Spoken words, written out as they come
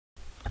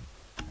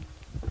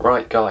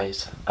Right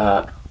guys,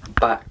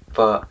 back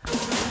for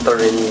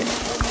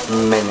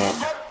 3-minute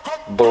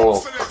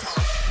vlog.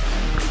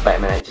 Wait a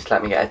minute, just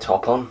let me get a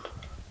top on.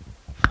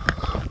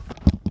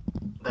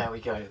 There we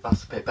go,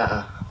 that's a bit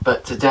better.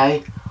 But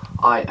today,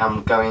 I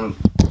am going...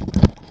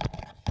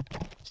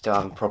 Still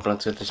having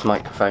problems with this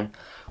microphone.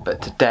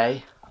 But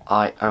today,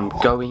 I am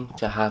going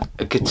to have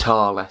a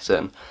guitar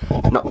lesson.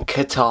 Not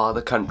Qatar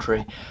the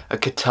country, a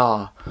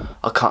guitar.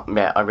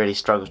 I really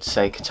struggle to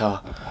say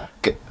guitar.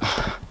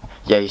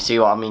 Yeah, you see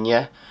what I mean,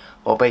 yeah?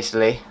 Well,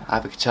 basically, I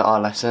have a guitar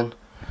lesson,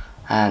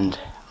 and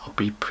I'll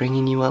be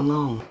bringing you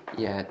along.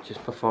 Yeah,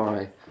 just before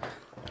I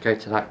go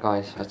to that,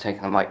 guys, I've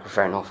taken the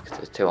microphone off because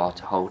it's too hard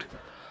to hold.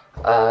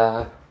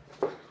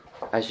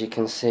 As you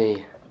can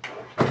see,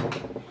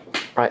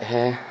 right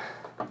here,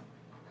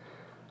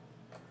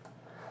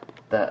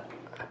 that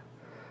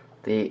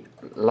the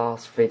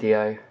last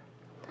video,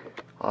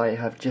 I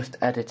have just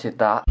edited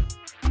that.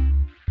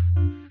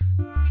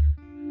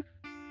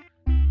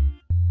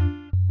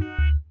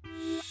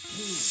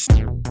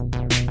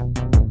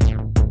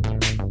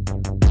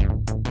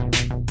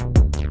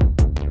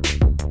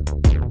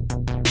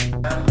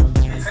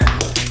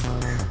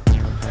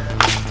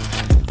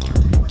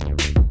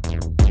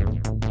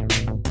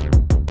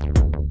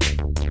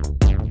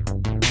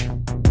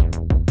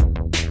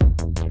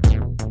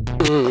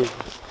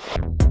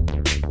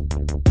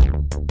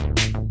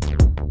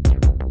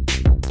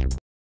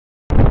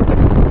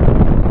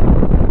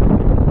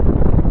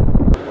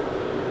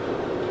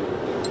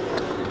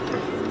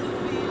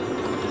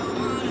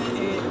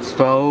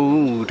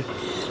 Bold,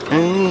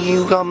 and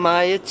you got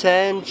my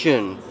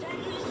attention.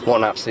 What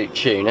an absolute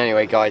tune.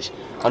 Anyway guys,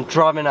 I'm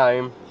driving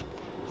home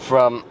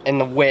from in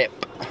the whip,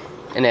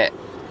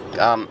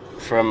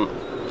 from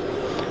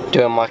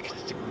doing my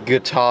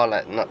guitar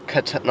not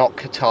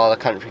Qatar the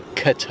country,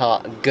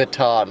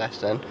 guitar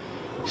lesson.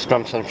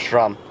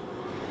 Strum.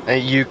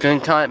 And you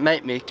can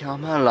make me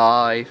come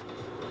alive.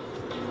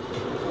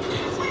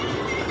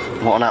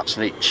 What an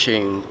absolute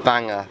tune,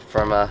 banger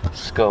from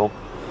school.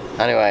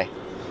 Anyway,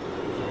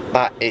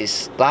 that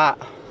is that.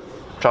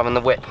 Driving the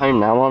whip home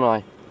now, aren't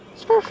I?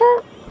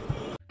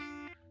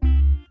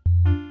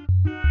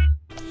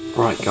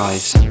 Right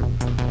guys,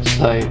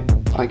 so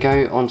I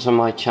go onto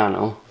my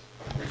channel.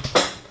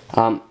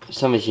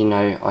 Some of you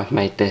know I've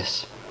made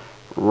this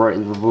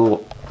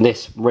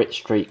Rich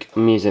Streak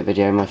music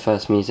video, my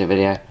first music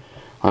video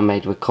I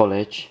made with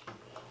college.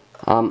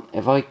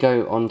 If I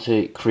go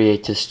onto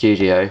Creator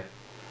Studio,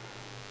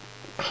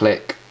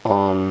 click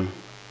on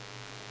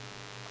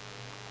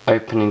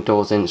Opening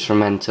Doors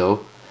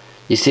Instrumental,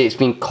 you see it's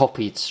been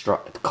copy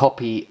struck.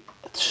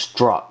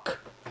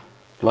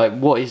 Like,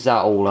 what is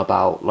that all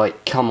about?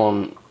 Like, come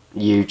on,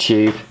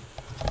 YouTube.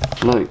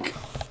 Look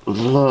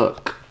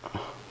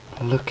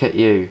at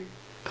you.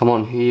 Come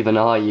on, who even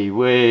are you?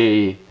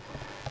 Wee!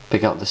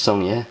 Pick up the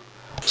song, yeah?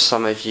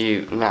 Some of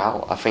you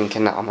now are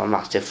thinking that I'm a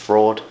massive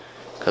fraud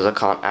because I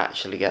can't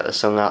actually get the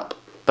song up.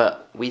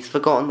 But we've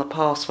forgotten the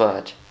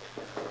password,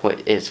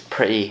 which is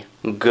pretty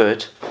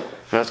good.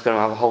 And I was going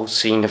to have a whole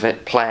scene of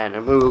it playing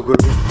and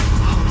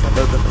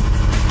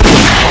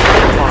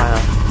fire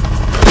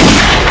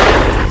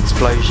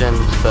explosions,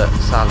 but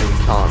sadly we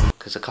can't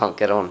because I can't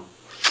get on.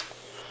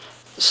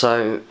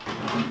 So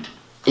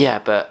yeah,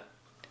 but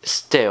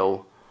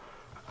still,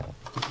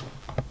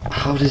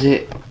 how does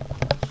it?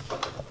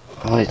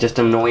 Oh, it just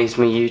annoys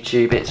me,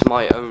 YouTube. It's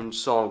my own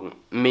song.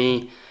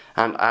 Me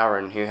and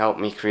Aaron, who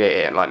helped me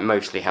create it, like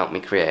mostly helped me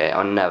create it.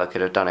 I never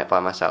could have done it by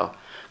myself.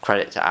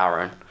 Credit to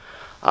Aaron.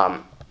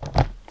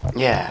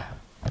 Yeah,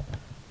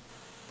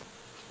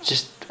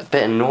 just a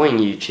bit annoying,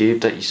 YouTube,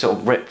 that you sort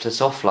of ripped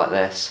us off like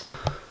this.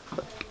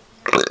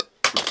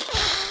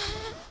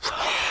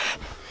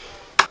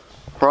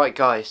 Right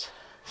guys,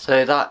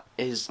 so that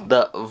is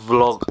the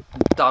vlog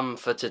done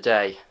for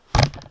today.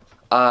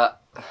 Yeah,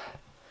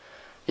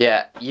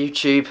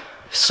 YouTube,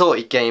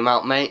 sorted game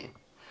out, mate.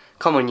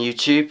 Come on,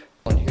 YouTube.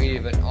 Who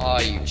even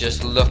are you?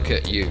 Just look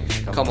at you.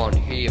 Come on,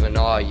 who even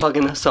are you?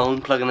 Plugging a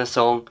song.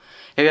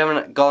 If you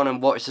haven't gone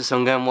and watched the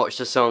song, go and watch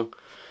the song.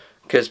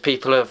 Because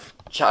people have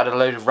chatted a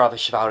load of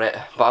rubbish about it,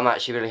 but I'm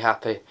actually really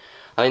happy.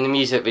 I mean, the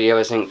music video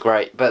isn't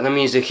great, but the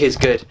music is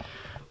good.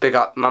 Big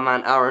up my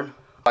man Aaron.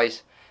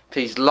 Guys,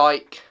 please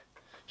like,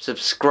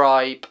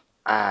 subscribe,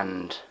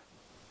 and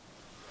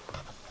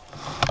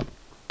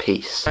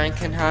peace. Man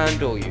can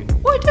handle you.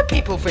 Why do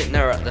people think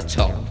they're at the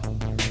top?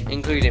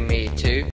 Including me too.